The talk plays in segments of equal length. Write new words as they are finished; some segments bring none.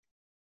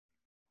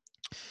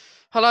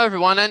Hello,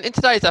 everyone, and in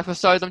today's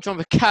episode, I'm joined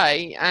with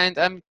Kay, and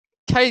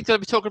Kay's going to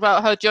be talking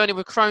about her journey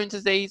with Crohn's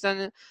disease,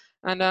 and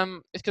it's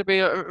going to be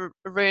a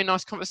really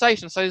nice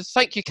conversation. So,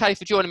 thank you, Kay,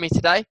 for joining me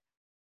today.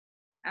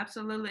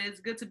 Absolutely. It's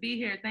good to be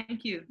here.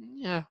 Thank you.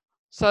 Yeah.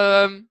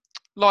 So,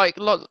 like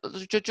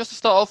just to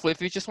start off with,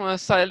 you just want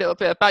to say a little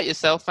bit about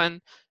yourself and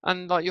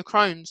like your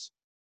Crohn's.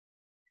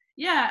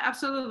 Yeah,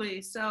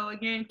 absolutely. So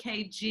again,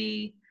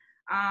 KG,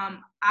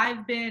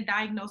 I've been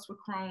diagnosed with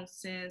Crohn's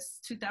since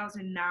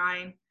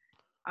 2009.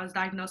 I was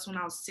diagnosed when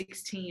I was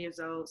 16 years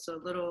old, so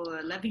a little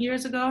 11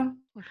 years ago.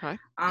 Okay.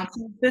 So it's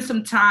been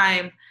some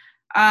time.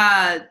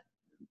 Uh,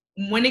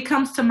 when it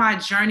comes to my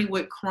journey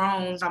with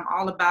Crohn's, I'm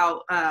all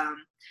about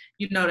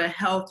the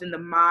health and the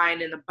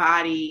mind and the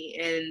body.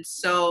 And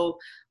so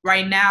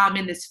right now I'm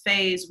in this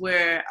phase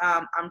where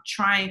I'm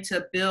trying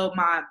to build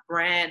my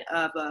brand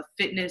of a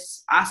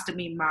fitness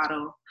ostomy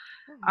model,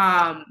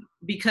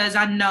 because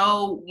I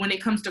know when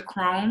it comes to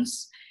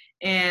Crohn's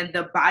and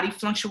the body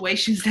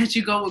fluctuations that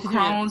you go with Yeah.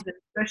 Crohn's,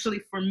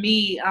 especially for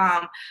me,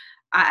 I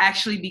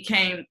actually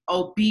became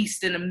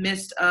obese in the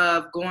midst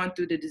of going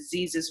through the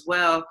disease as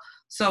well.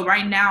 So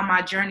right now,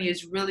 my journey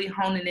is really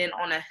honing in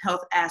on a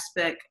health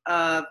aspect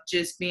of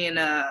just being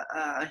a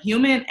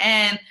human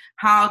and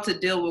how to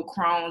deal with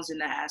Crohn's in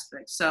that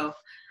aspect. So,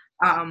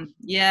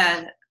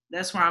 yeah,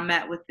 that's where I'm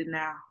at with it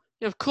now.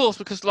 Yeah, of course,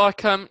 because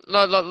like I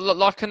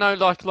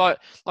know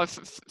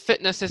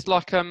fitness is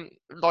like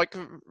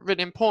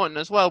really important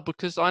as well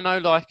because I know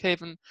like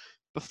even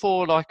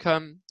before like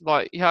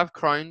you have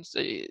Crohn's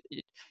you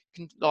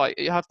can like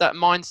you have that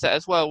mindset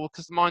as well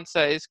because the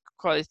mindset is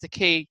quite is the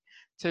key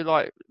to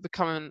like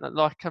becoming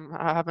like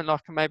having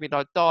like a maybe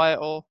like diet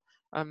or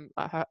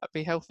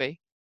be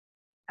healthy.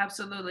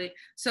 Absolutely.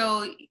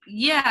 So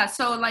yeah,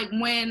 so like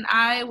when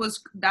I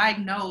was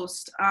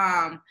diagnosed,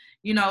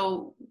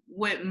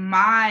 with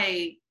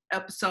my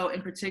episode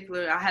in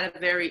particular, I had a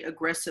very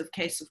aggressive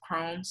case of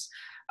Crohn's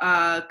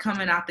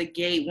coming out the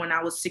gate when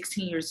I was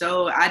 16 years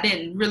old. I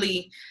didn't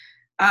really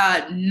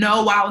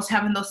know I was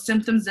having those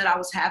symptoms that I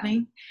was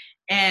having.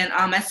 And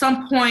at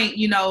some point,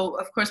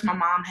 of course, my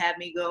mom had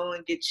me go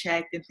and get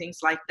checked and things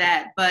like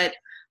that. But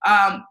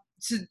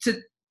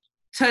to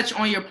touch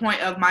on your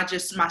point of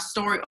my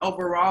story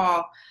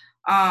overall,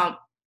 um,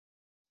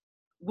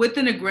 with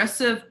an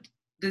aggressive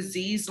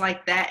disease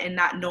like that and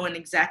not knowing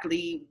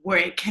exactly where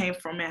it came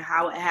from and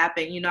how it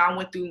happened, I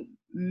went through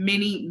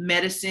many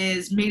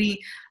medicines, many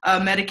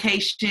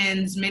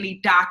medications, many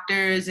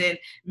doctors, and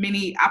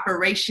many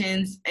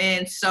operations.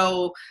 And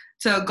so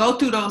to go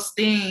through those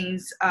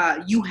things,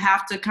 you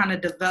have to kind of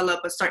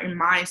develop a certain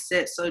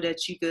mindset so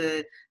that you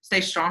could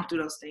stay strong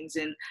through those things.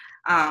 And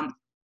um,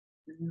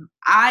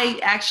 I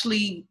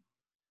actually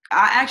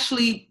I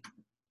actually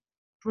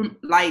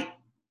like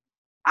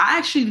I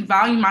actually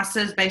value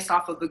myself based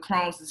off of the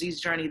Crohn's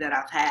disease journey that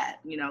I've had,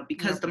 Yeah.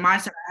 because the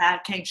mindset I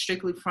had came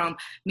strictly from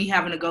me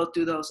having to go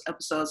through those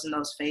episodes and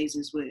those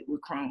phases with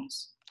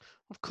Crohn's.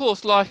 Of course,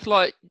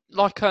 especially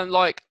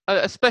like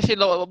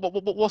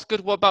what's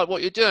good about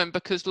what you're doing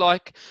because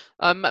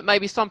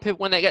maybe some people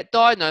when they get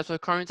diagnosed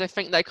with Crohn's they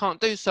think they can't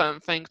do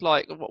certain things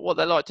like what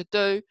they like to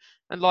do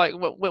and like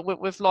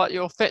with like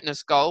your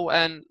fitness goal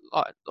and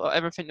like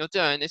everything you're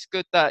doing, it's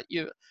good that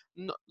you're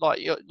like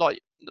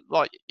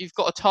you've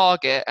got a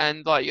target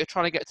and like you're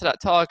trying to get to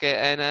that target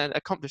and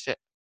accomplish it.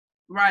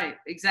 Right,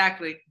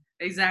 exactly,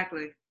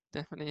 exactly.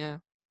 Definitely, yeah.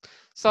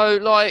 So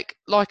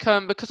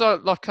because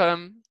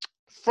I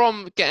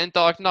from getting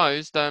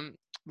diagnosed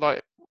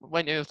like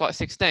when you was like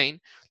 16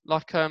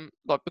 like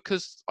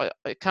because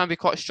it can be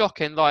quite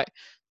shocking like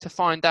to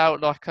find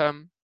out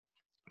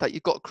that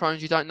you've got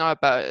Crohn's you don't know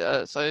about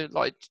it. So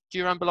like do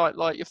you remember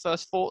like your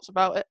first thoughts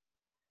about it?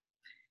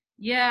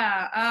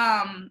 Yeah.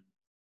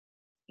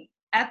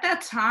 At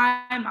that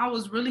time, I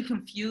was really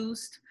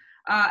confused.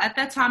 At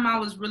that time, I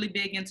was really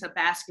big into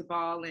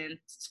basketball and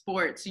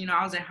sports.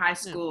 I was in high Yeah,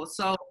 school.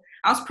 So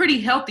I was pretty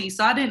healthy.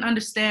 So I didn't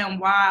understand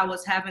why I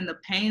was having the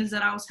pains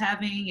that I was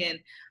having and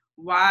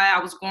why I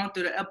was going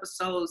through the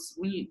episodes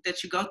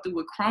that you go through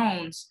with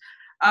Crohn's.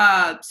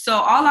 So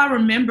all I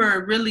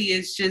remember really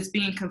is just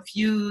being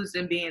confused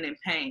and being in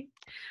pain.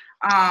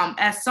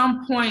 At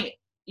some point,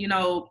 you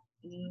know,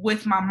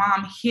 with my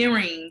mom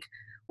hearing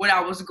what I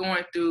was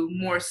going through,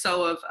 more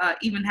so of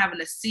even having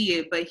to see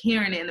it, but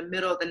hearing it in the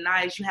middle of the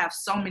night, you have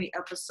so many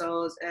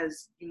episodes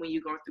as when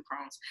you're going through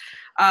Crohn's.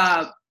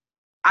 Uh,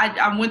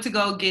 I went to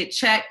go get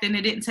checked, and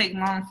it didn't take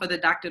long for the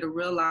doctor to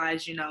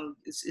realize,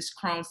 it's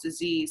Crohn's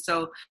disease.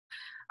 So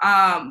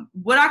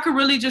what I could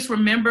really just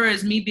remember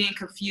is me being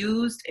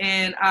confused,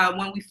 and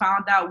when we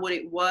found out what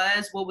it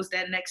was, what was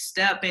that next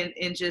step, and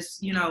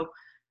just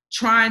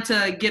trying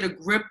to get a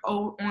grip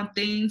on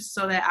things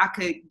so that I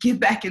could get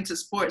back into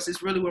sports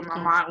is really where of my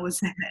course. mind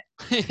was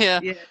at. Yeah.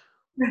 Yeah.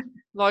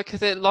 Like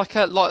is it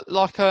actually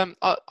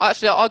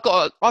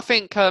I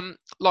think I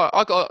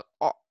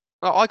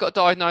got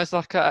diagnosed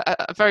like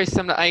a very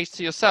similar age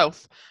to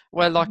yourself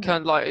where like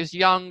it was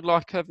young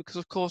because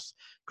of course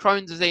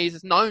Crohn's disease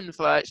is known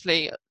for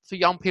actually for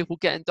young people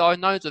getting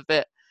diagnosed with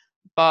it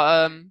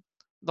but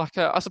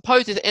I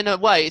suppose it's, in a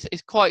way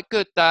it's quite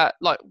good that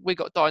like we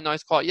got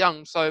diagnosed quite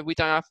young, so we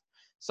don't have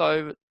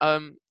so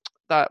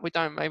that we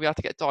don't maybe have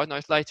to get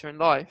diagnosed later in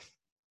life.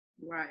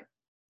 Right.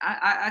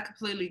 I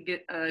completely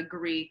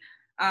agree.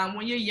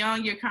 When you're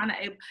young, you're kind of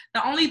able.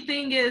 The only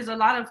thing is, a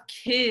lot of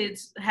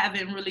kids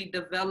haven't really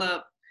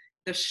developed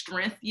the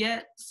strength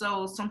yet.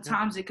 So Yeah.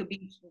 sometimes it could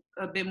be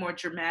a bit more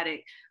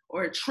dramatic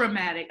or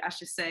traumatic, I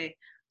should say.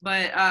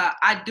 But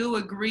I do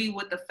agree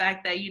with the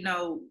fact that,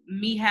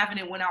 me having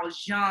it when I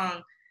was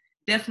young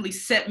definitely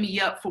set me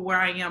up for where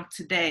I am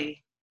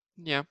today.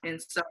 Yeah.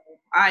 And so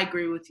I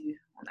agree with you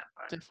on that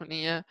part.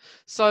 Definitely, yeah.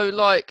 So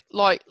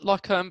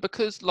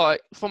because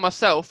like for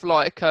myself,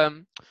 like I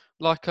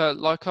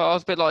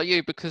was a bit like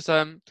you because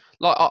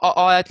like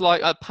I had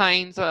like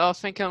pains. I was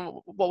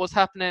thinking what was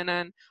happening,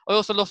 and I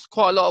also lost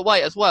quite a lot of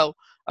weight as well.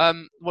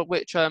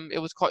 Which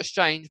it was quite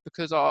strange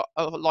because I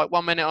like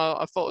one minute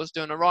I thought I was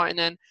doing alright, and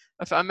then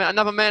I met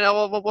another minute.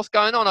 Oh, what's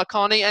going on? I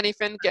can't eat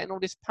anything, getting all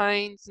these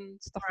pains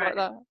and stuff like Right.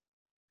 that.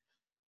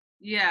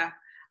 Yeah.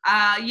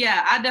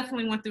 Yeah, I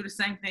definitely went through the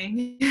same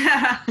thing.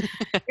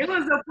 It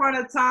was a point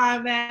of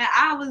time, man.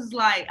 I was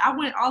like, I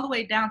went all the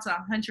way down to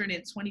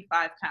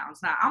 125 pounds.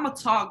 Now, I'm a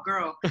tall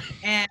girl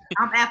and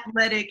I'm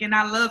athletic and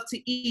I love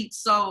to eat.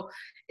 So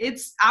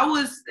I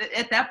was,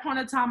 at that point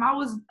in time, I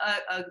was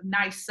a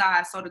nice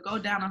size. So to go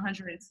down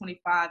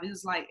 125, it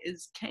was like,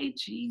 is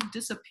KG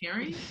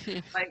disappearing?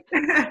 Like,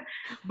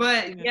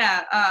 but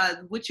Yeah. yeah,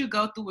 what you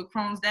go through with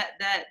Crohn's,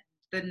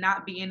 the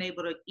not being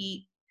able to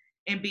eat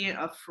and being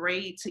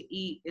afraid to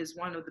eat is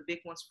one of the big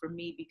ones for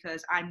me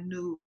because I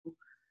knew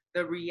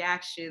the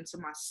reaction to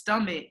my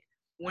stomach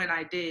when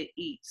I did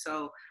eat.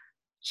 So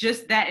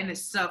just that in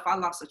itself, I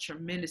lost a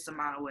tremendous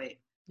amount of weight.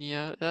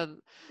 Yeah, Yeah.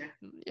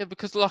 yeah,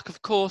 because like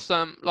of course,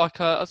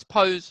 I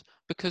suppose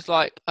because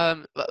like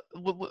when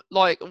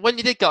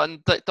you did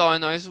get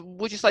diagnosed,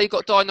 would you say you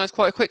got diagnosed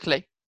quite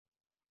quickly?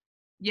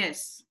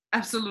 Yes, Yeah,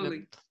 absolutely.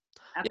 yeah,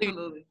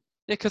 Absolutely.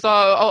 because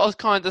I was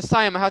kind of the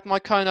same. I had my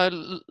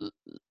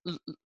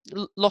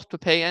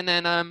colonolopathy, and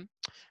then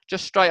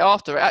just straight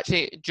after it,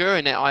 actually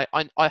during it,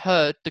 I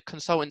heard the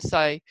consultant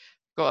say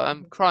got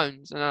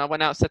Crohn's, and I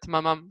went out and said to my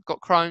mum got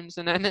Crohn's,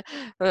 and then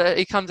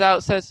he comes out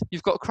and says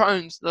you've got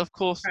Crohn's. And of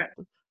course, Right.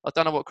 I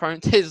don't know what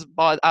Crohn's is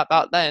by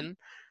about then.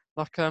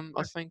 I Right.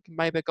 was thinking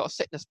maybe I got a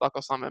sickness bug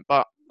or something,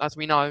 but as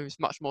we know, it's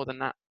much more than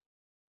that.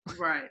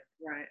 Right.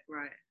 Right.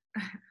 Right.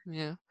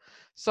 Yeah.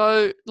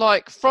 So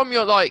like from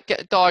your like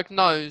get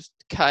diagnosed,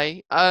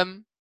 Kay, how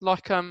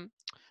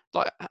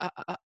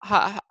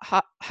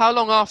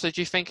long after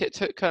do you think it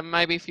took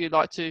maybe for you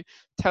like to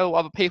tell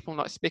other people and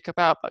like speak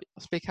out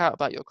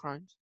about your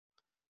Crohn's?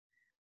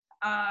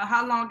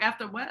 How long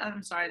after what?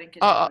 I'm sorry, I didn't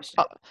catch the Uh, question.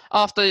 uh,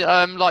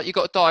 After like you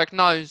got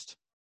diagnosed.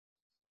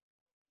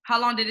 How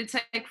long did it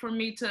take for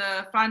me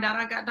to find out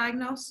I got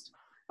diagnosed?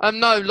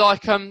 No,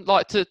 like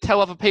to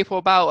tell other people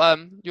about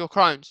your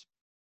Crohn's.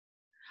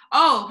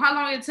 Oh, how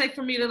long did it take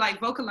for me to like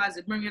vocalize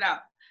it, bring it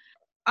out?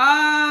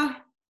 Uh,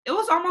 it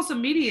was almost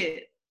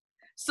immediate.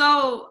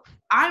 So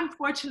I'm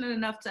fortunate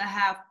enough to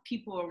have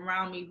people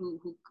around me who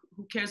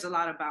cares a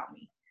lot about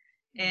me,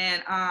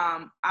 and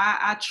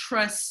I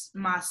trust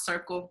my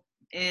circle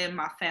and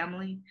my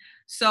family.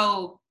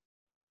 So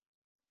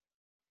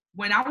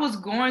when I was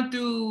going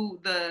through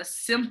the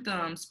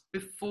symptoms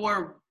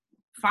before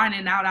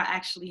finding out I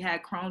actually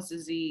had Crohn's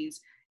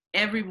disease,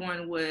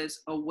 everyone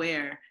was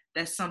aware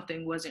that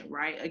something wasn't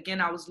right.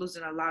 Again, I was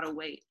losing a lot of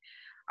weight.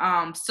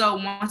 So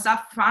once I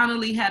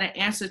finally had an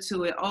answer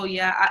to it, oh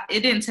yeah,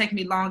 it didn't take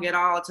me long at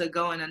all to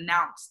go and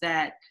announce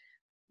that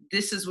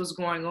this is what's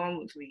going on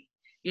with me.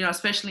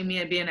 Especially me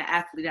and being an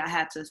athlete, I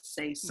had to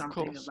say Of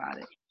something course. about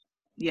it.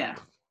 Yeah,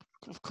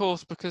 Of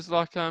course, because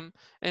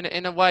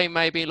in a way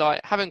maybe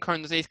like having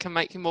Crohn's disease can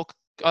make you more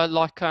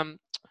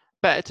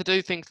better to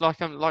do things like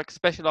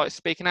especially like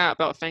speaking out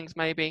about things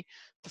maybe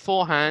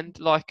beforehand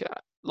like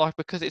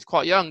because it's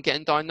quite young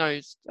getting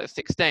diagnosed at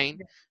 16,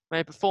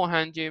 maybe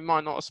beforehand you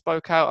might not have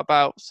spoke out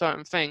about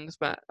certain things,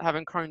 but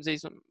having Crohn's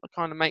disease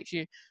kind of makes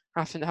you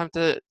have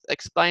to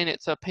explain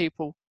it to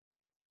people.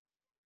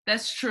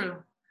 that's true.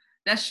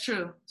 That's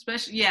true.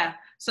 Especially, yeah.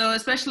 So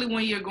especially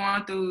when you're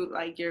going through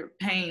like your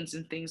pains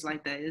and things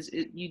like that,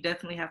 you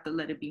definitely have to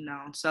let it be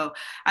known. So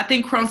I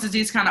think Crohn's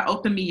disease kind of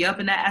opened me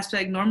up in that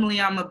aspect. Normally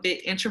I'm a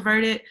bit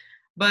introverted,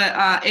 but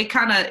it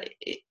kind of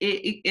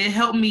it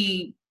helped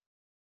me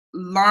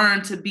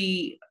learn to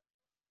be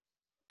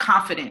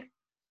confident.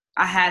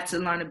 I had to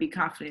learn to be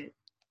confident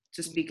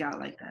to speak out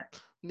like that.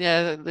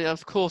 Yeah,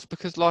 of course,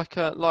 because like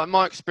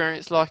my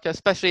experience, like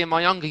especially in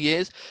my younger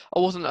years, I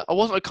wasn't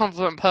a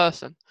confident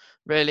person,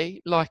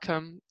 really. Like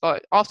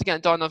after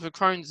getting diagnosed with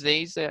Crohn's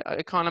disease,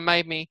 it kind of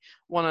made me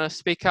want to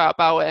speak out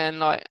about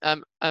it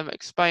and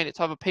explain it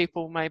to other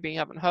people, maybe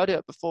haven't heard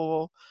it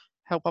before, or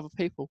help other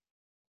people.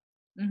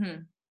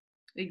 Mm-hmm.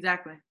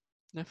 Exactly.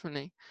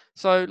 Definitely.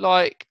 So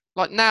like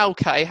now,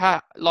 Kay,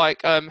 how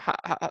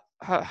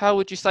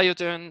would you say you're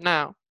doing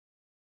now?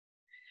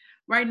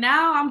 Right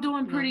now, I'm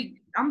doing Yeah.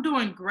 I'm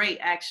doing great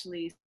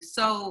actually.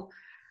 So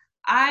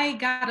I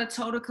got a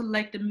total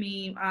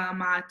colectomy,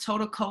 my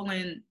total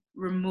colon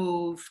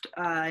removed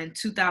in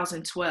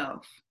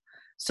 2012.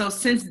 So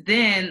since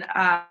then,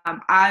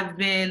 I've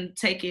been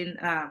taking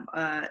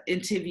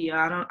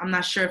Entyvio. I'm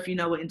not sure if you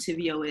know what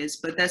Entyvio is,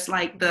 but that's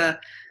like the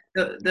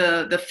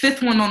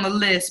fifth one on the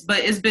list. But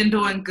it's been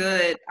doing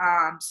good.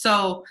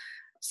 So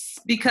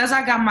because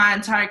I got my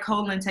entire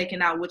colon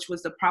taken out, which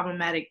was the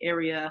problematic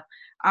area,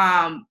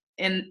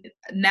 and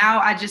now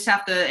I just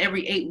have to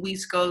every 8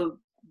 weeks go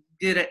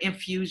get an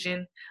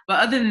infusion. But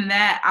other than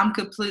that, I'm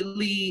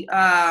completely,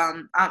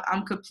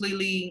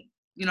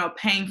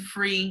 pain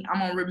free.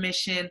 I'm on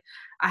remission.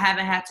 I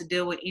haven't had to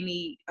deal with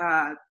any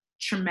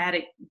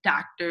traumatic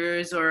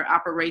doctors or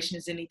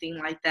operations, anything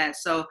like that.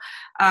 So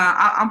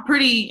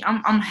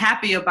I'm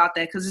happy about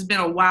that, because it's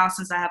been a while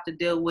since I have to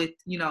deal with,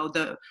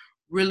 the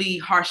really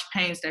harsh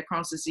pains that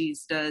Crohn's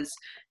disease does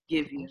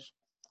give you.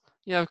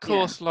 Yeah, of Yeah.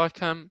 course.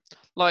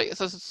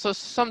 So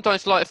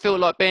sometimes like feel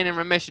like being in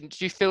remission.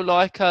 Do you feel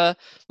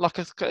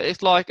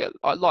it's like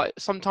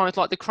sometimes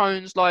like the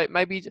Crohn's, like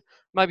maybe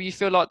you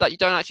feel like that you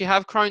don't actually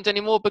have Crohn's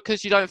anymore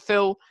because you don't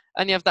feel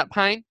any of that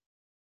pain?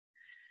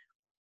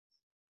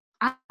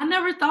 I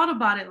never thought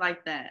about it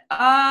like that.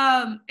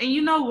 And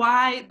you know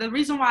why? The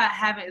reason why I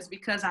haven't is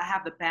because I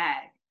have the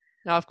bag.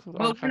 Yeah, of course.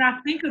 But Okay. when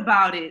I think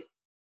about it,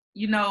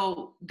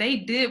 they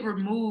did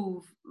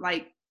remove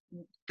like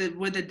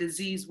where the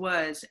disease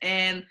was.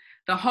 And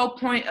the whole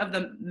point of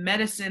the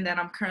medicine that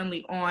I'm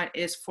currently on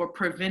is for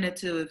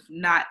preventative,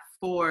 not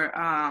for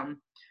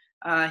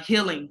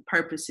healing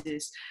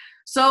purposes.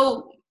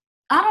 So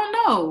I don't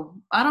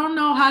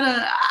know how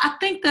to. I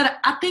think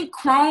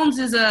Crohn's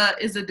is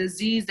a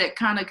disease that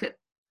kind of could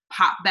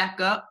pop back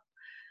up.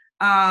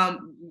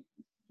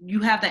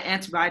 You have the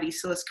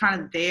antibodies, so it's kind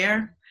of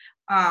there.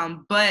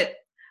 But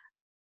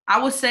I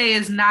would say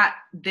it's not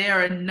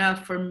there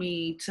enough for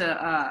me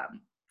to.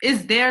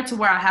 It's there to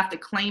where I have to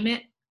claim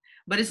it,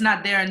 but it's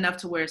not there enough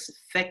to where it's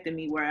affecting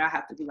me, where I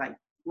have to be like,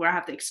 where I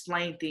have to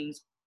explain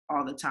things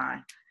all the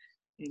time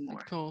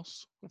anymore. Of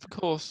course.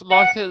 Because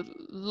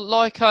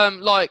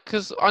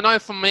I know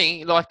for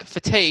me, like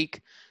fatigue,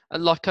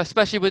 like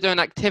especially with doing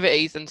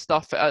activities and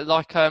stuff, it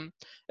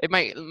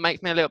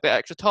makes me a little bit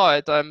extra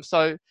tired.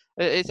 So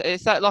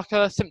is that like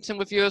a symptom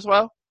with you as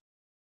well?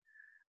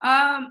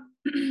 Um,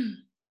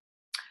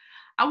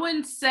 I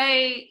wouldn't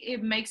say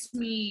it makes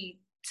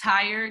me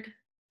tired.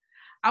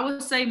 I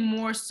would say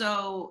more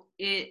so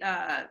it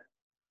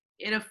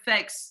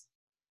affects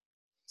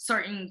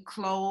certain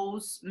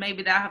clothes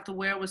maybe that I have to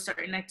wear with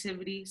certain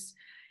activities.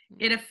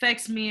 It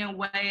affects me in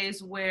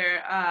ways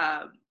where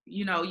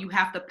you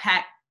have to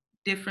pack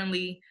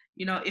differently.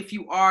 If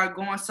you are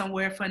going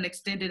somewhere for an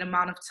extended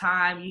amount of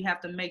time, you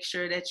have to make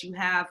sure that you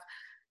have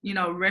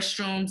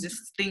restrooms and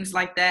things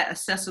like that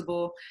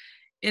accessible.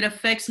 It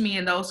affects me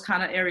in those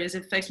kind of areas.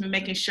 It affects me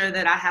making sure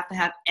that I have to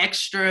have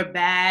extra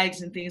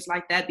bags and things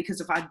like that, because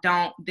if I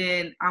don't,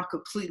 then I'm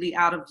completely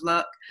out of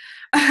luck.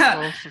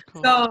 Of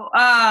course. So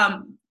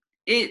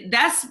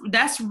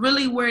that's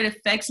really where it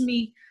affects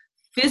me.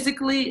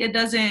 Physically, it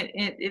doesn't.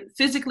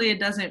 Physically, it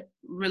doesn't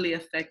really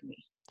affect me.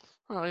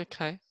 Oh,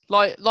 okay.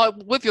 Like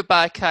with your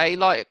back,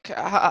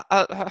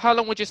 how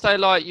long would you say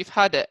like you've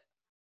had it?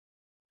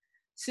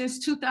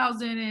 Since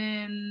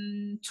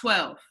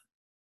 2012.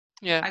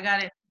 Yeah. I got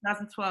it in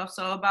 2012,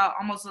 so about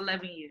almost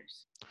 11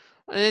 years.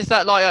 Is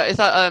that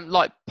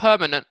like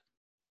permanent?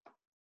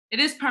 It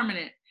is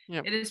permanent.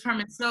 Yeah. It is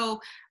permanent. So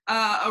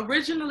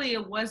originally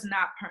it was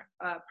not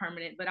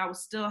permanent, but I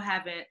was still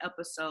having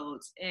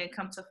episodes. And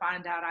come to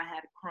find out, I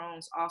had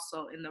Crohn's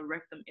also in the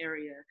rectum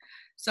area.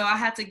 So I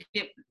had to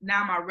get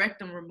now my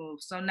rectum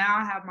removed. So now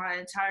I have my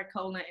entire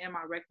colon and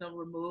my rectum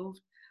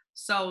removed.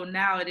 So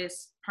now it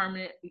is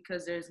permanent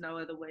because there's no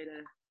other way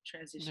to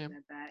transition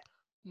it back.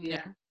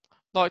 Yeah.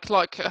 How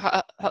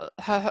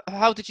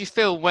did you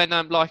feel when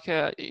like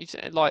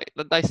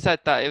they said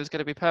that it was going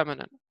to be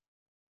permanent?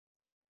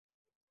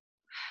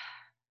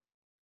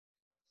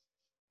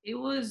 It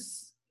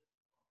was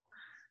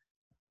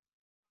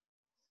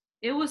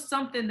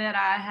something that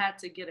I had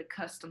to get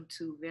accustomed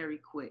to very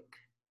quick.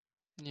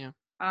 Yeah.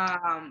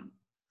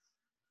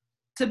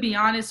 To be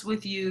honest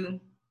with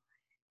you,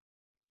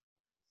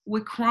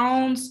 with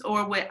Crohn's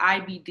or with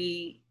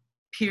IBD,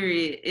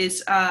 period,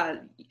 it's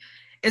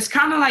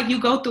kind of like you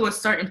go through a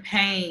certain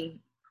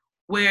pain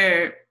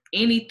where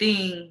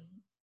anything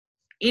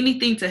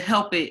to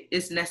help it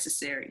is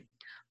necessary.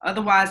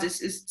 Otherwise,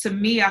 it's to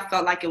me, I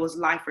felt like it was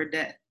life or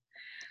death.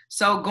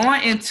 So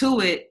going into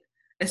it,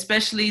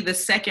 especially the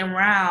second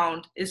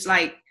round, it's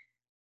like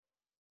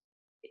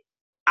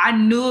I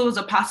knew it was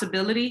a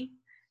possibility.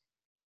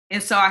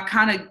 And so I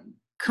kind of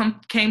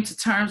came to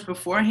terms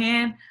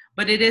beforehand,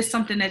 but it is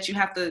something that you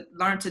have to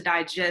learn to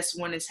digest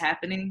when it's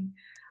happening.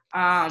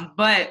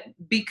 But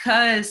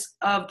because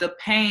of the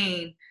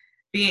pain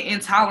being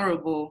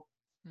intolerable,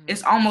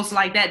 it's almost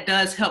like that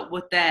does help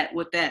with that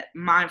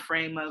mind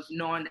frame of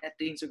knowing that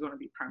things are going to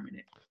be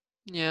permanent.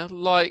 Yeah,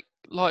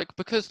 like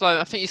because like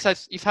I think you said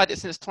you've had it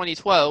since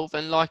 2012,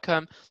 and like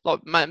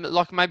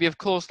maybe of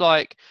course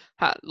like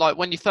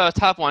when you first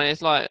have one,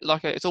 it's like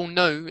it's all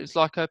new. It's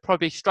like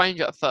probably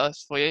strange at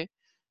first for you,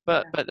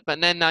 but Yeah.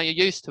 then now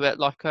you're used to it.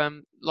 Like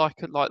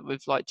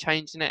with like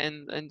changing it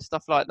and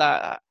stuff like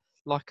that.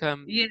 Like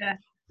Yeah.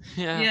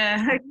 yeah.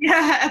 Yeah,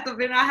 yeah. At the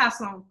beginning, I have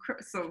some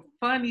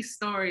funny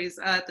stories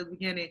at the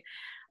beginning,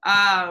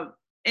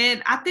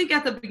 and I think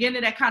at the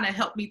beginning that kind of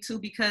helped me too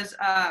because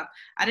I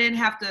didn't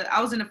have to.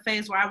 I was in a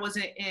phase where I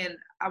wasn't in.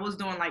 I was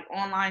doing like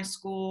online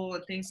school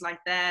and things like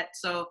that,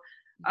 so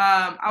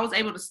I was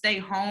able to stay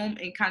home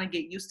and kind of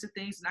get used to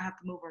things and not have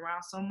to move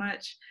around so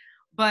much.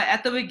 But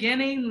at the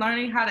beginning,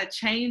 learning how to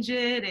change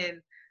it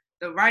and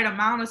the right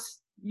amount of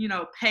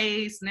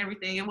pace and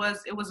everything, it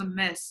was a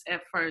mess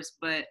at first,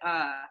 but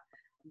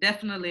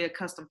definitely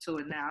accustomed to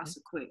it now. It's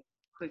a quick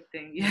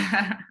thing.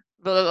 Yeah.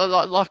 But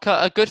like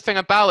a good thing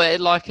about it,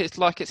 like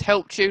it's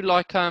helped you,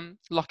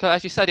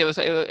 as you said,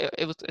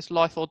 it's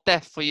life or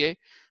death for you.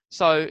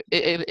 So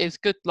it's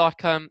good.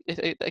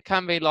 It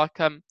can be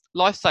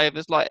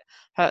lifesavers, like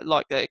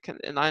it can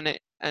and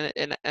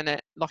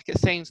it like it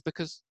seems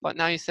because like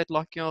now you said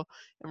like you're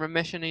in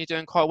remission and you're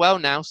doing quite well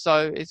now.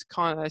 So it's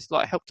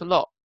like helped a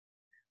lot.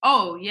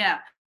 Oh yeah.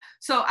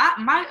 So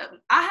I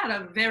had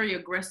a very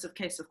aggressive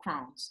case of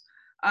Crohn's.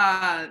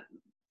 Uh,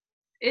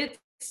 it's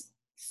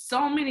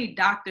so many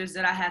doctors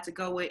that I had to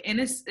go with, and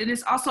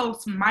it's also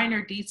some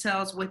minor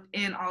details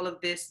within all of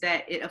this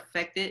that it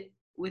affected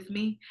with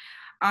me.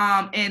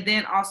 And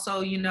then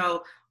also,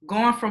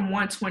 going from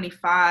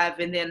 125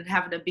 and then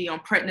having to be on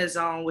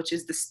prednisone, which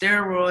is the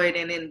steroid,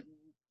 and then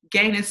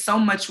gaining so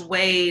much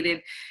weight,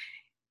 and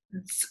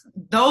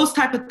those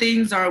type of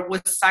things are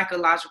what's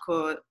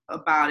psychological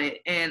about it.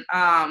 And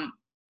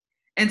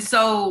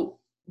so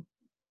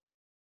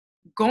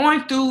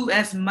going through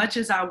as much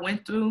as I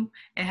went through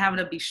and having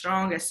to be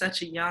strong at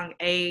such a young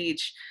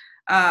age,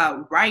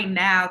 right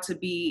now to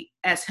be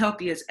as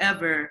healthy as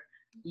ever,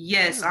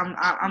 yes,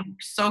 I'm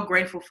so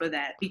grateful for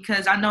that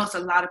because I know it's a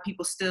lot of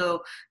people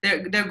still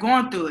they're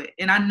going through it,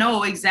 and I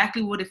know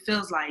exactly what it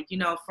feels like.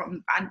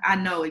 I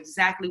know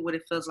exactly what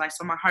it feels like,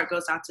 so my heart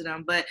goes out to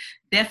them. But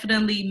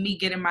definitely, me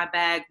getting my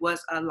bag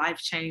was a life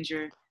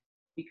changer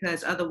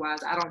because otherwise,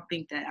 I don't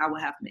think that I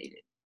would have made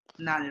it.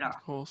 Not at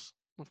all.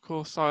 Of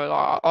course. So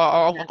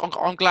Yeah.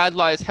 I'm glad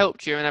like it's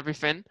helped you and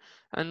everything,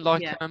 and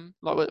Yeah.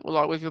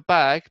 with your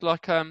bag,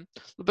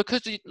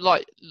 because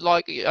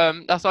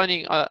that's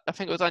only I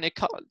think it was only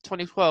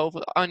 2012,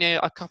 only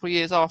a couple of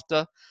years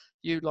after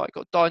you like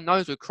got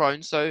diagnosed with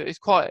Crohn's. So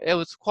it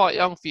was quite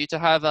young for you to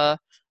have a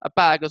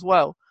bag as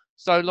well.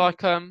 So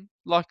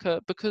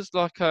because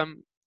like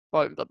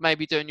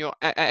maybe doing your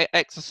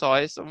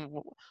exercise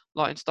and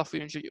stuff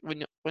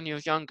when you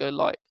was younger,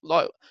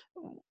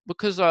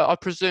 because I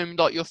presume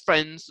like your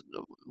friends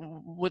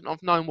wouldn't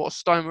have known what a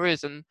stoma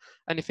is and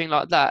anything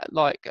like that.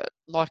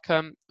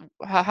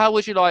 How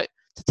would you like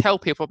to tell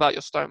people about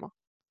your stoma?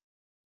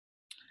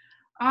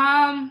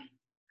 Um,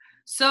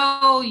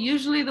 so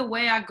usually the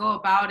way I go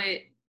about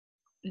it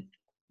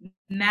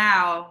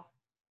now,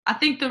 I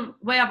think the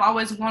way I've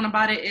always gone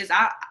about it is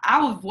I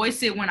will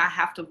voice it when I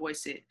have to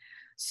voice it.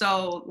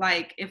 So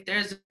like if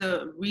there's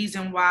a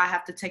reason why I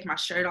have to take my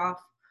shirt off,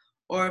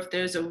 or if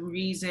there's a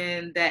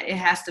reason that it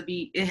has to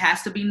be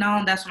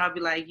known, that's when I'll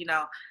be like,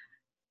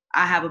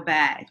 I have a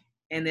bag.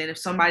 And then if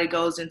somebody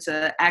goes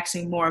into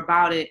asking more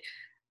about it,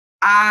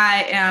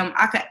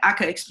 I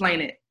could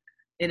explain it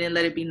and then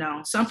let it be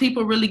known. Some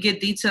people really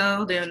get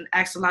detailed and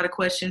ask a lot of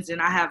questions,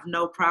 and I have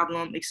no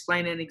problem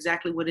explaining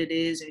exactly what it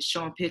is and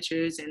showing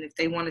pictures. And if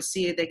they want to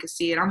see it, they can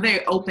see it. I'm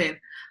very open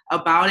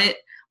about it,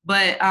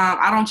 but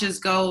I don't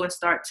just go and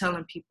start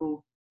telling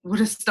people what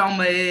a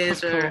stoma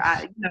is, Of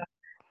course.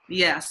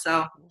 yeah.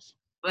 So,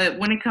 but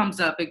when it comes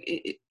up,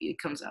 it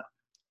comes up.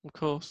 Of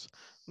course.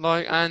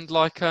 Like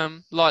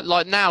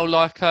now,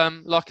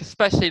 like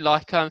especially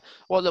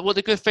what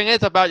the good thing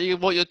is about you,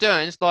 what you're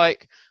doing is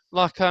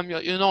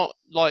you're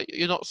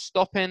not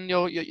stopping.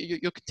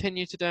 You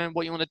continue to doing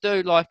what you want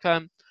to do, like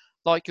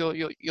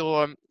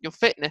your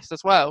fitness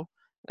as well,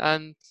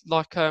 and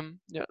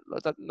yeah,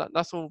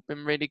 that's all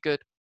been really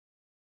good.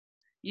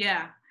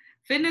 Yeah,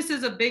 fitness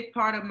is a big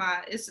part of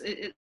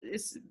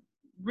it's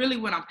really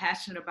what I'm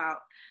passionate about.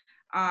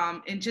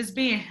 And just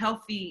being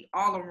healthy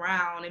all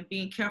around and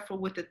being careful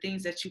with the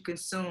things that you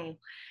consume.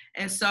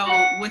 And so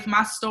with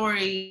my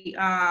story,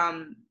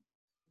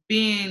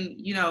 being,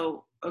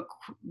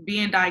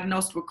 being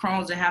diagnosed with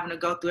Crohn's and having to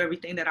go through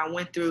everything that I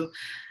went through,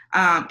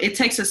 it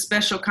takes a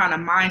special kind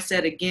of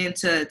mindset again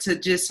to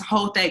just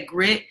hold that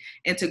grit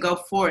and to go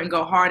forward and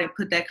go hard and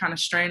put that kind of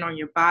strain on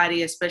your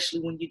body, especially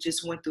when you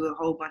just went through a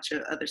whole bunch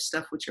of other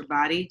stuff with your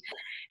body.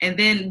 And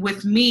then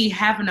with me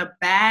having a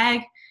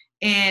bag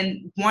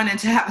and wanting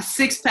to have a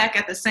six pack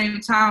at the same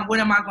time, what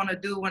am I going to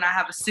do when I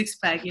have a six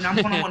pack? I'm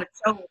going to want to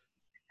show it.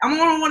 I'm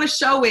going to want to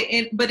show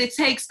it, but it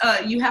takes,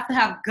 you have to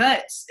have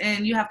guts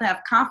and you have to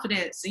have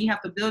confidence and you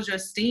have to build your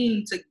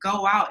esteem to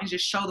go out and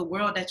just show the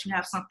world that you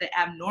have something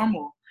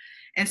abnormal.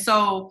 And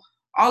so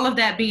all of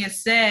that being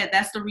said,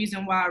 that's the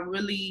reason why I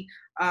really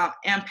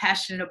am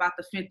passionate about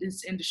the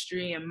fitness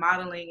industry and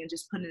modeling and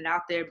just putting it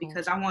out there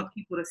because I want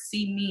people to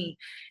see me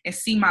and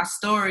see my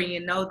story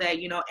and know that,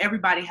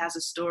 everybody has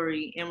a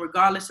story, and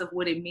regardless of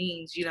what it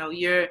means,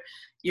 you're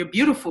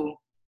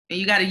beautiful and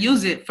you got to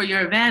use it for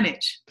your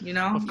advantage. You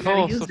got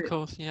to use it. Of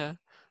course, yeah.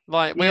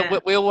 Like Yeah.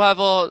 we all have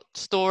our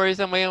stories,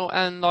 and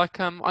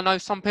I know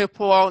some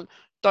people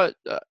don't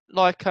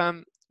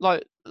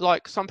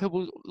like some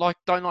people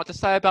don't like to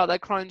say about their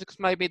Crohn's because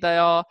maybe they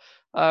are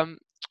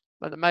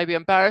maybe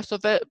embarrassed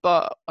of it,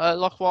 but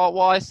like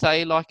what I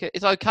say, like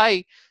it's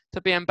okay to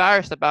be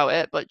embarrassed about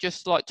it, but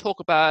just like talk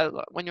about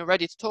it when you're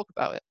ready to talk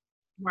about it.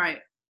 Right.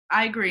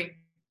 I agree.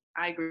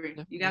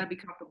 You got to be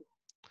comfortable.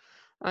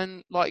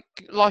 And like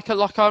I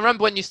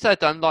remember when you said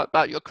like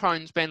about your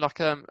Crohn's being like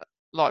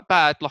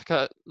bad, like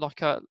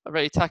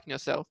really attacking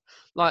yourself.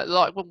 Like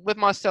with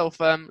myself,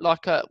 when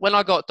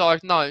I got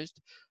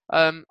diagnosed,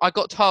 I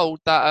got told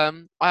that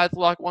I had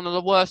like one of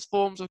the worst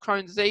forms of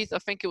Crohn's disease. I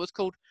think it was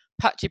called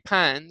patchy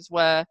pans,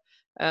 where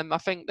I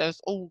think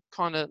there's all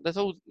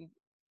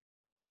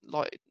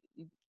like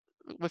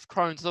with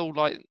Crohn's, all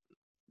like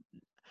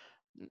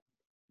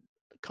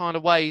kind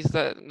of ways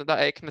that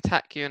it can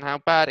attack you and how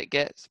bad it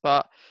gets.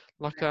 But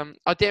like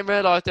I didn't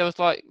realize there was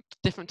like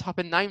different type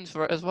of names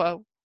for it as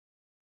well.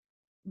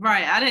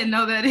 Right, I didn't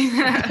know that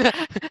either.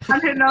 I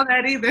didn't know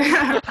that either.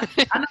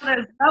 I know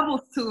there's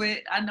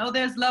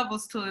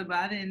levels to it, but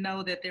I didn't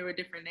know that there were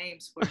different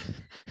names for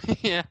it.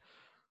 Yeah.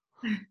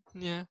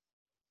 Yeah.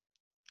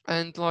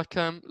 And like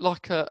going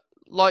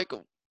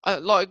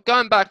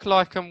back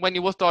when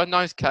you was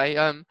diagnosed,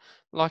 Kay,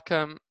 like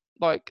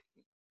like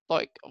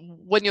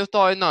when you're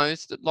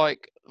diagnosed,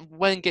 like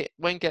when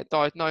get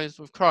diagnosed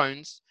with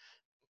Crohn's,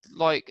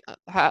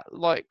 how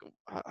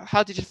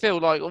did you feel?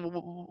 Like,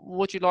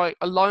 would you like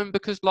alone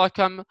because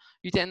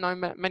you didn't know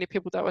many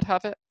people that would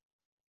have it?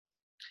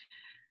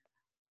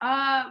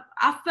 I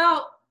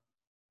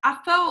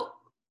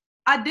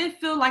did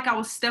feel like I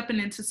was stepping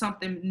into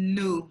something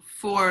new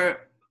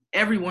for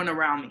everyone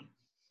around me.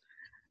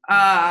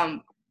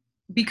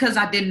 Because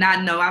I did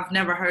not know. I've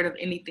never heard of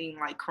anything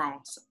like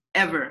Crohn's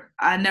ever.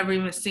 I never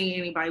even seen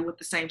anybody with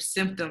the same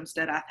symptoms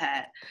that I've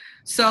had.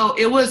 So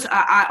it was an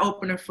eye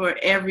opener for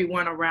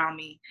everyone around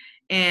me.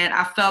 And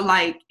I felt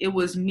like it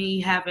was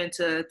me having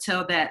to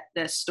tell that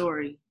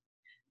story,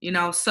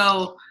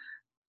 So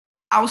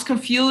I was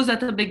confused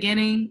at the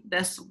beginning.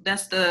 That's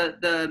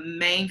the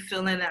main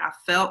feeling that I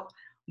felt.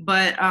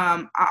 But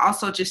I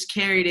also just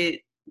carried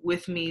it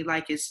with me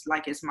like it's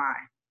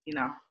mine.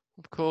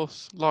 Of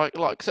course, so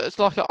it's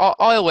like I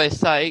always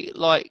say,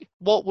 like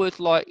what would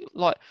I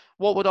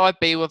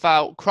be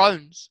without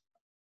Crohn's?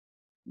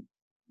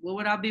 What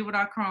would I be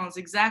without Crohn's?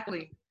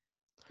 Exactly.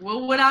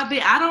 What would I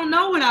be? I don't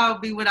know what I would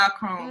be without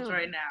Crohn's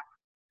right now.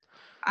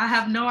 I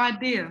have no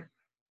idea.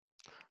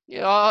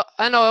 Yeah,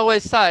 and I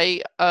always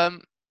say,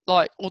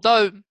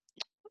 although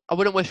I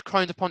wouldn't wish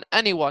Crohn's upon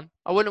anyone,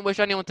 I wouldn't wish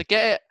anyone to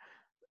get it,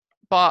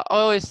 but I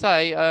always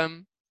say, I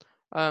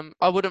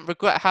wouldn't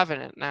regret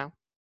having it now.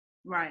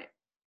 Right.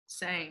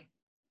 Same.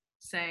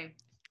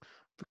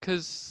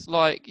 Because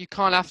you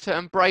kind of have to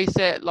embrace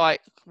it,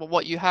 like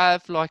what you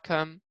have,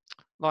 the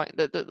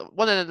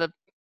one of the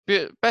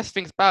best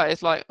things about it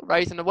is like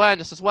raising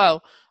awareness as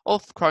well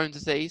of Crohn's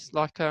disease.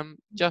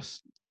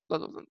 Just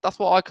that's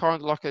what I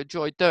kind of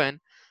enjoy doing.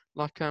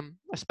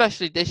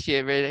 Especially this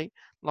year, really.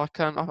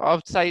 I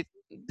would say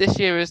this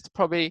year is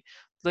probably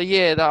the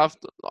year that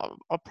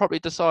I've probably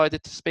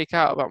decided to speak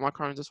out about my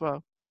Crohn's as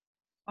well.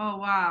 Oh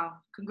wow!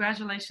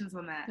 Congratulations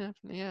on that.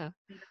 Definitely, yeah.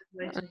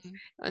 Congratulations.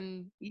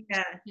 And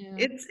yeah,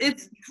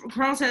 it's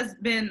Crohn's has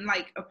been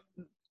like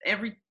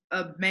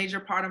a major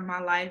part of my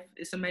life.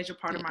 It's a major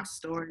part of my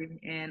story,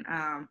 and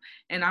I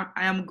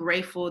am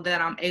grateful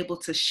that I'm able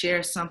to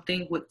share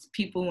something with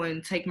people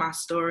and take my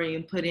story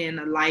and put in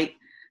a light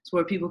so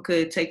where people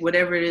could take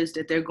whatever it is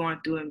that they're going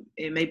through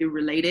and maybe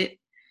relate it.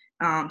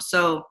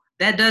 So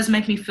that does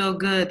make me feel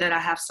good that I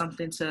have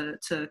something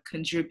to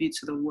contribute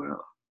to the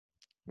world.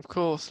 Of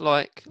course,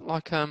 it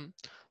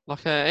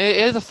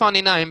is a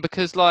funny name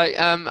because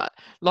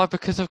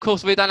because of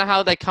course we don't know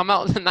how they come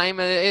out with the name.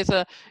 It's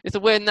a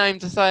weird name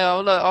to say. Oh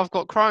look, I've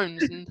got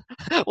Crohn's, and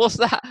what's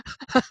that?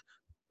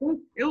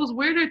 It was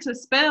weirder to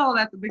spell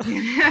at the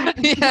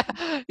beginning.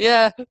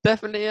 yeah,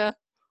 definitely,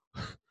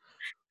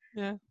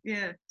 yeah.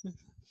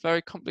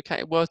 Very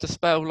complicated word to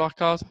spell.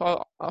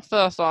 At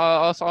first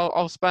I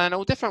was spelling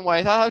all different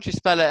ways. How do you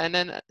spell it? And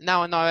then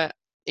now I know it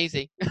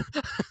easy.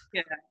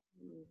 Yeah.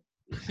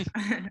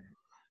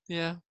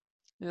 Yeah,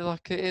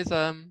 it is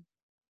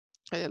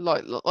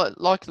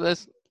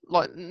there's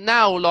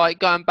now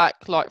going back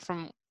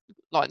from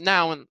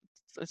now and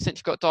since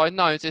you got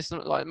diagnosed, it's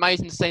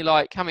amazing to see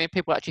how many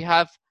people actually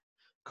have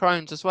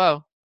Crohn's as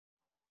well.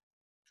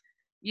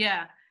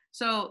 Yeah,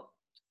 so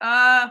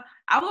I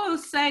will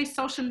say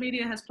social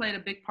media has played a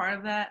big part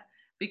of that,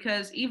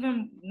 because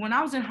even when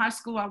I was in high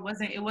school,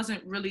 it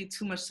wasn't really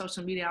too much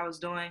social media I was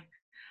doing.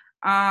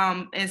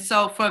 And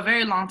so for a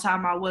very long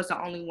time, I was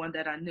the only one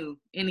that I knew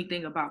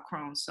anything about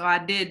Crohn's. So I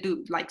did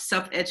do like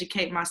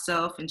self-educate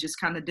myself and just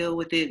kind of deal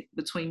with it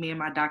between me and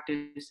my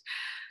doctors.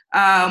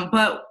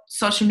 But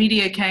social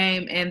media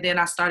came, and then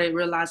I started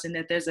realizing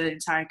that there's an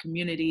entire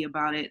community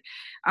about it.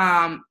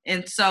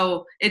 And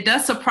so it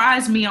does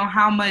surprise me on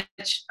how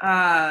much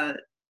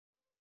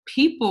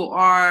people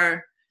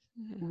are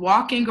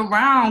walking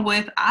around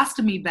with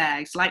ostomy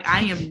bags. Like,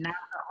 I am not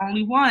the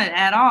only one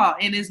at all.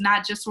 And it's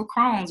not just with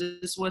Crohn's,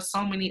 it's with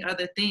so many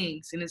other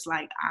things. And it's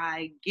like,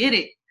 I get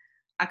it.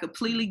 I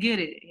completely get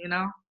it, you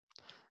know?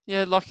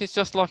 Yeah, like it's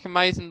just like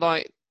amazing,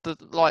 like the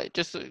like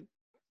just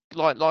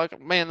like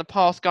me in the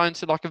past going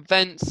to like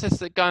events,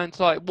 sister going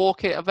to like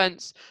walk at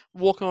events,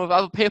 walking with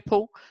other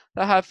people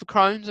that have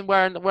Crohn's and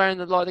wearing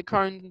the like the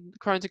Crohn's and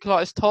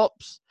colitis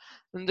tops,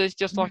 and it's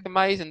just like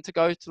amazing to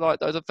go to like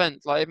those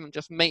events, like even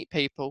just meet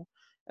people.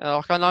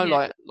 Like I know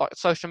Yeah. like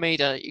social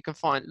media, you can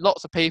find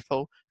lots of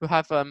people who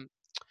have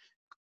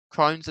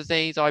Crohn's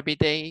disease,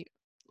 IBD,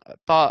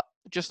 but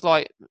just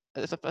like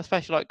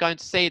especially like going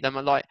to see them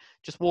and like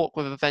just walk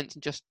with events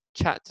and just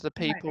chat to the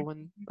Right. people,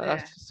 and Yeah.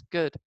 that's just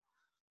good.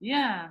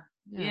 Yeah.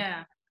 Yeah.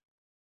 Yeah.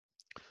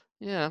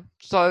 Yeah.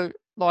 So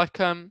like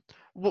when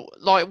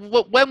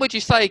would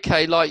you say,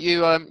 Kay, like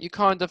you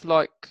kind of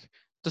like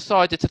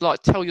decided to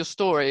like tell your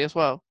story as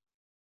well?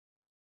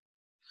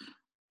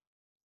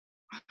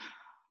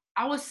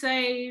 I would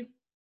say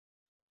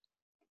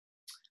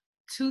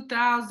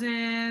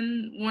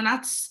 2000, when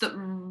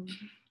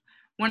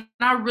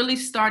I really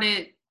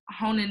started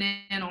honing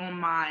in on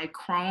my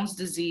Crohn's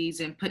disease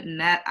and putting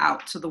that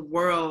out to the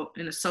world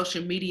in a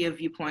social media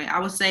viewpoint. I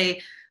would say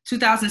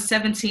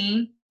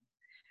 2017.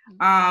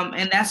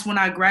 And that's when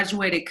I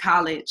graduated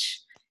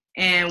college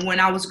and when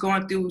I was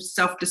going through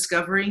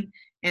self-discovery,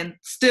 and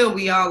still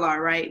we all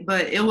are, right?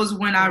 But it was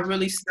when I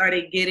really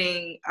started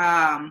getting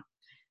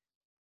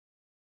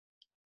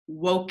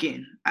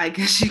woken, I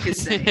guess you could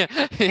say.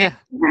 Yeah. Yeah.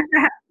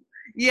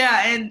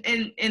 Yeah,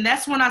 and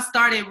that's when I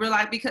started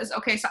realizing, because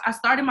okay, so I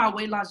started my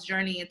weight loss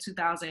journey in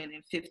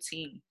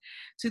 2015.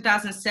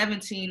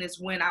 2017 is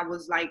when I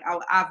was like,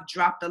 I've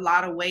dropped a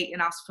lot of weight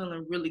and I was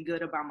feeling really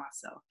good about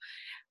myself.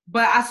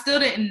 But I still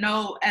didn't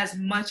know as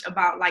much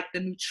about like the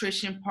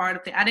nutrition part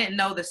of it. I didn't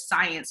know the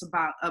science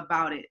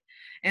about it.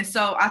 And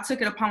so I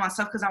took it upon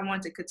myself because I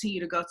wanted to continue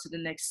to go to the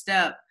next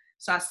step.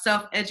 So I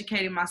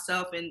self-educated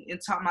myself and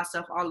taught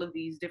myself all of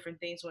these different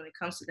things when it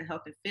comes to the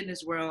health and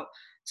fitness world,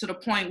 to the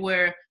point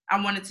where I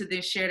wanted to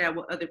then share that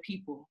with other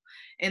people.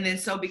 And then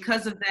so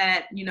because of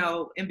that, you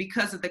know, and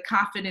because of the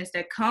confidence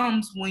that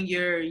comes when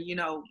you're, you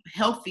know,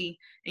 healthy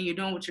and you're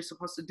doing what you're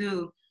supposed to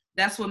do,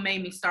 that's what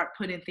made me start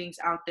putting things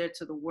out there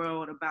to the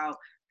world about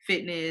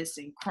fitness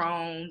and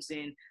Crohn's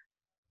and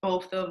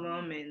both of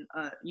them, and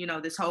you know,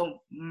 this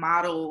whole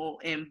model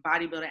and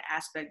bodybuilding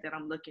aspect that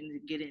I'm looking to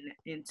get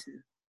into.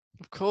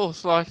 Of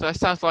course, like that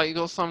sounds like you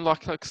got some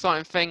like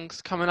exciting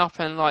things coming up,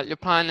 and like you're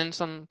planning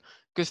some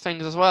good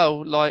things as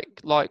well,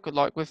 like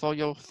with all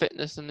your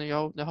fitness and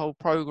the whole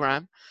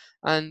program,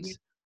 and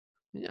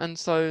Yeah.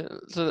 so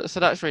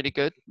that's really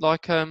good.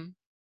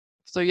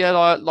 So yeah,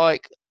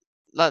 like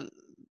that.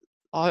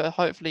 I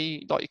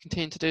hopefully like you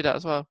continue to do that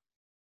as well.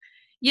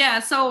 Yeah,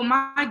 so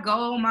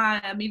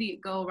my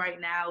immediate goal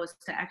right now is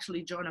to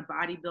actually join a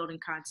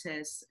bodybuilding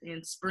contest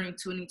in spring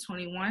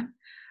 2021.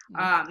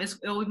 Mm.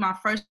 It'll be my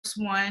first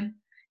one,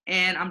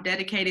 and I'm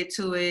dedicated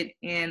to it.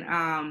 And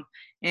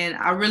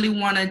I really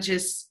want to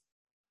just.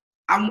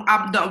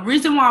 The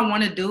reason why I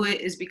want to do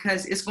it is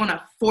because it's going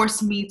to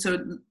force me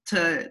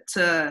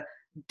to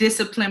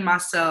discipline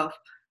myself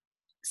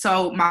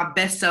so my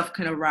best self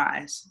can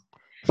arise.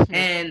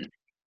 Yeah.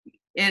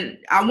 And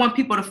I want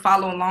people to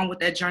follow along with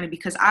that journey,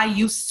 because I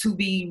used to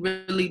be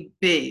really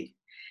big,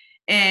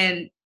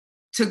 and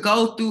to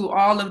go through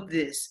all of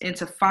this and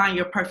to find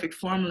your perfect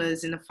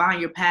formulas and to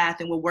find your path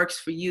and what works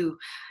for you,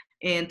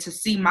 and to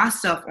see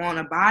myself on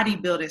a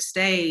bodybuilding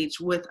stage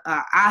with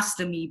a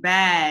ostomy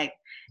bag,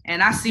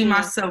 and I see Yeah.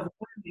 myself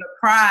winning the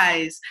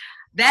prize.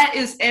 That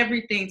is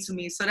everything to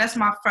me. So that's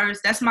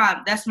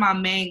my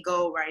main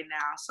goal right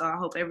now. So I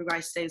hope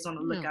everybody stays on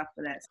the Yeah. lookout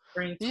for that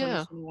spring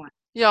Yeah. 2021.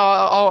 Yeah.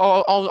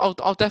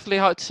 I'll definitely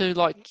hope to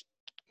like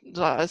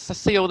to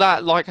see all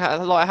that like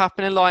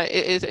happening. Like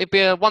it'd be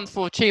a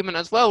wonderful achievement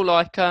as well.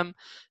 Like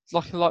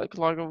with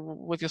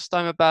your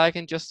stoma bag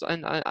and just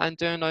and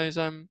doing those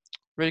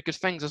really good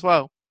things as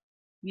well.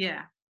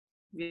 Yeah.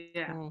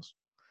 Yeah. Course.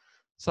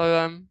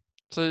 So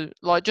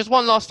like just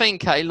one last thing,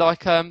 Kay.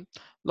 Like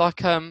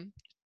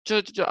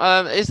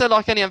is there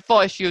like any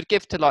advice you would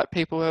give to like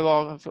people who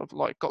have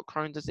like got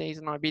Crohn's disease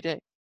and IBD?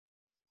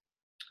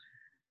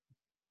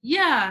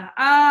 Yeah.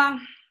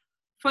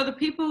 For the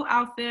people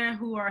out there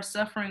who are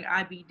suffering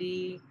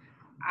IBD,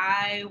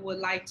 I would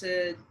like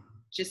to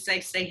just say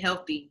stay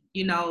healthy.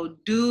 You know,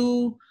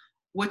 do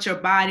what your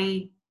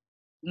body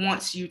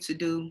wants you to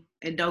do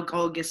and don't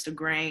go against the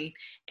grain.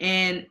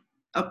 And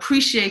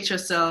appreciate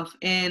yourself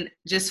and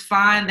just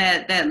find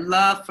that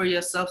love for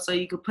yourself so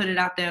you can put it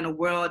out there in the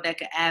world that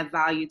can add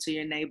value to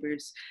your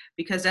neighbors,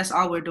 because that's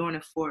all we're doing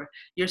it for.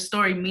 Your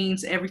story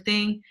means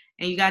everything,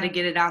 and you got to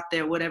get it out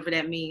there, whatever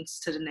that means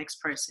to the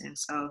next person.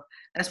 So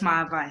that's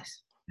my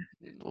advice.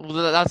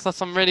 Well, that's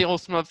some really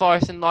awesome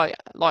advice, and like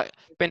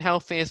being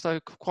healthy is so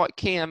quite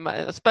key, and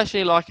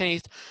especially like in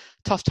these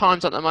tough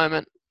times at the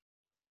moment.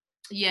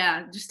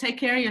 Yeah, just take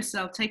care of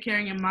yourself, take care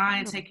of your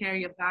mind, take care of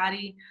your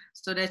body,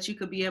 so that you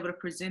could be able to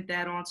present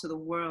that onto the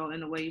world in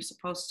the way you're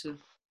supposed to.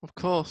 Of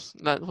course,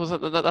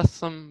 that's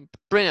some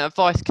brilliant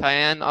advice,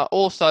 Kay. And I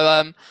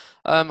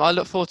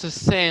look forward to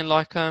seeing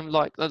like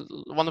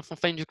the wonderful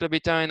things you're going to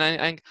be doing,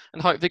 and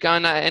hopefully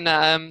going out in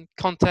that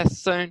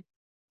contest soon.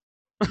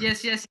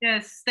 Yes, yes,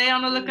 yes. Stay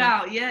on the Yeah.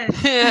 lookout.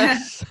 Yes.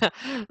 Yes.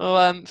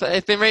 Well,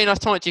 it's been really nice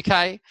talking to you,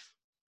 Kay.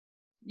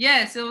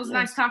 Yes, it was Yeah.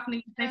 nice talking to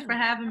you. Thanks Yeah. for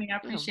having me. I Yeah.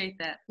 appreciate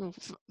that.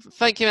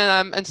 Thank you,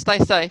 and stay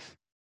safe.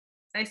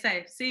 Stay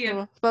safe. See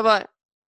you. Bye bye.